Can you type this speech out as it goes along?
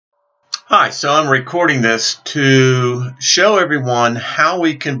Hi, so I'm recording this to show everyone how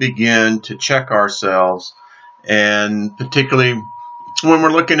we can begin to check ourselves, and particularly when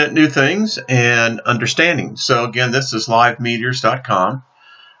we're looking at new things and understanding. So again, this is livemeters.com.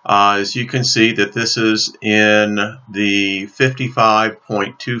 As you can see that this is in the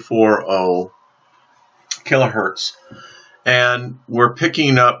 55.240 kilohertz, and we're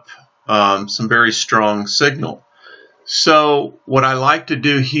picking up some very strong signal. So what I like to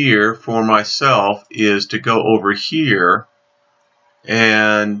do here for myself is to go over here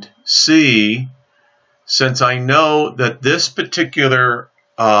and see, since I know that this particular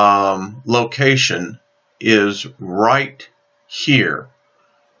location is right here,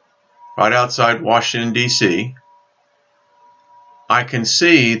 right outside Washington, D.C., I can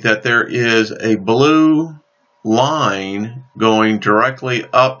see that there is a blue line going directly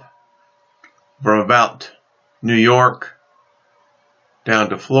up from about New York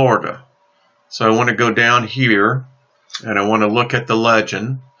down to Florida. So I want to go down here and I want to look at the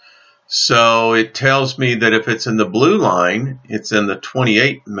legend. So it tells me that if it's in the blue line, it's in the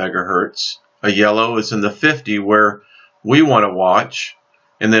 28 megahertz. A yellow is in the 50 where we want to watch,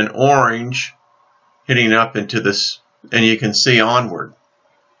 and then orange hitting up into this, and you can see onward.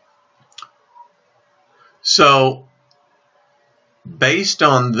 So based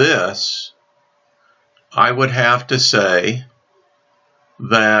on this, I would have to say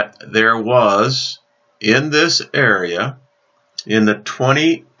that there was, in this area, in the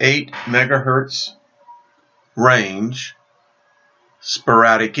 28 megahertz range,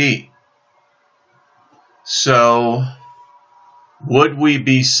 sporadic E. So would we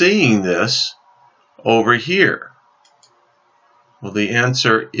be seeing this over here? Well, the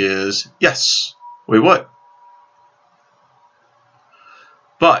answer is yes, we would.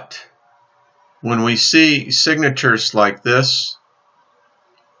 But when we see signatures like this,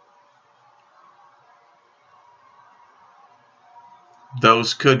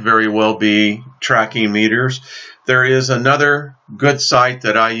 those could very well be tracking meters. There is another good site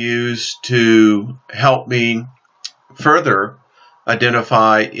that I use to help me further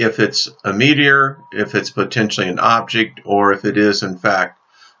identify if it's a meteor, if it's potentially an object, or if it is in fact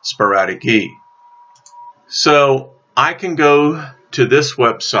sporadic E. So I can go to this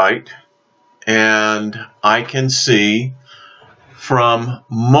website and I can see from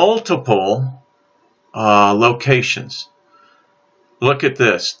multiple locations. Look at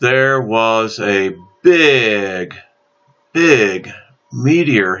this. There was a big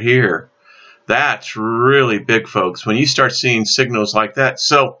meteor here. That's really big, folks, when you start seeing signals like that.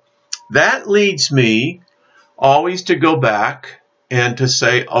 So that leads me always to go back and to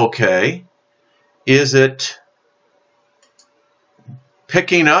say, okay, is it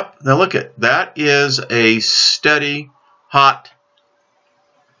picking up? Now look at that, is a steady hot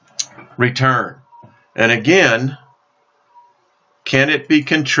return. And again, can it be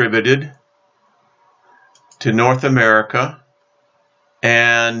contributed to North America?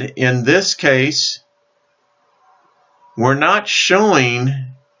 And in this case, we're not showing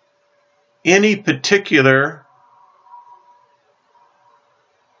any particular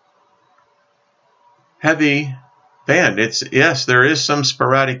heavy band. Yes, there is some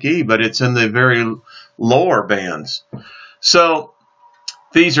sporadic E, but it's in the very lower bands. So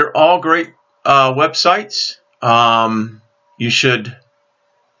these are all great websites. You should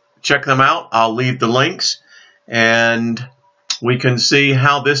check them out. I'll leave the links, and we can see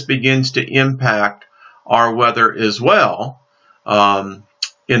how this begins to impact our weather as well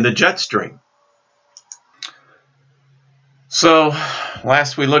in the jet stream. So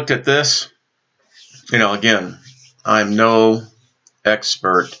last we looked at this, again, I'm no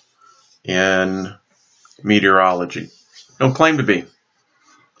expert in meteorology. Don't claim to be.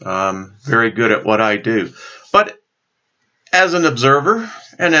 Very good at what I do. But as an observer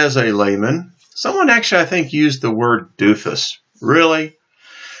and as a layman, someone actually, I think, used the word doofus. Really?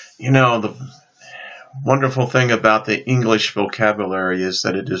 The wonderful thing about the English vocabulary is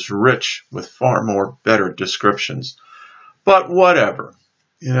that it is rich with far more better descriptions. But whatever.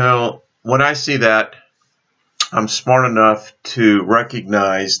 When I see that, I'm smart enough to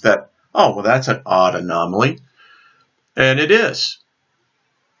recognize that, oh, well, that's an odd anomaly. And it is.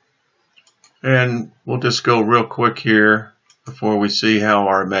 And we'll just go real quick here before we see how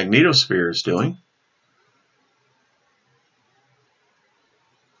our magnetosphere is doing.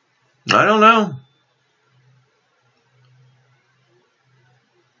 I don't know.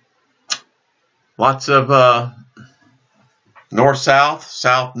 Lots of north-south,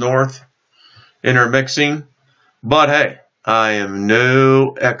 south-north intermixing. But hey, I am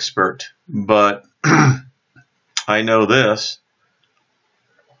no expert, but I know this.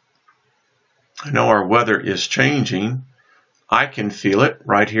 I know our weather is changing. I can feel it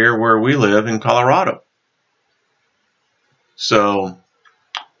right here where we live in Colorado. So,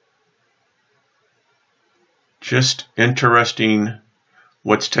 just interesting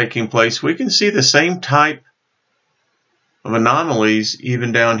what's taking place. We can see the same type of anomalies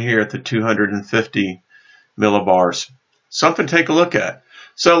even down here at the 250 millibars. Something to take a look at.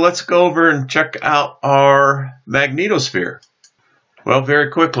 So let's go over and check out our magnetosphere. Well, very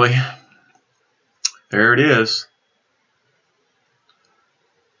quickly, there it is.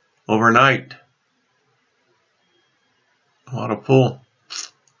 Overnight, a lot of pull.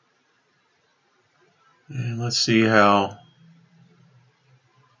 And let's see how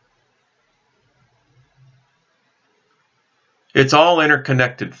it's all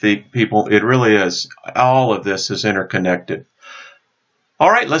interconnected, people. It really is. All of this is interconnected. All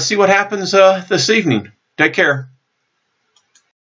right, let's see what happens this evening. Take care.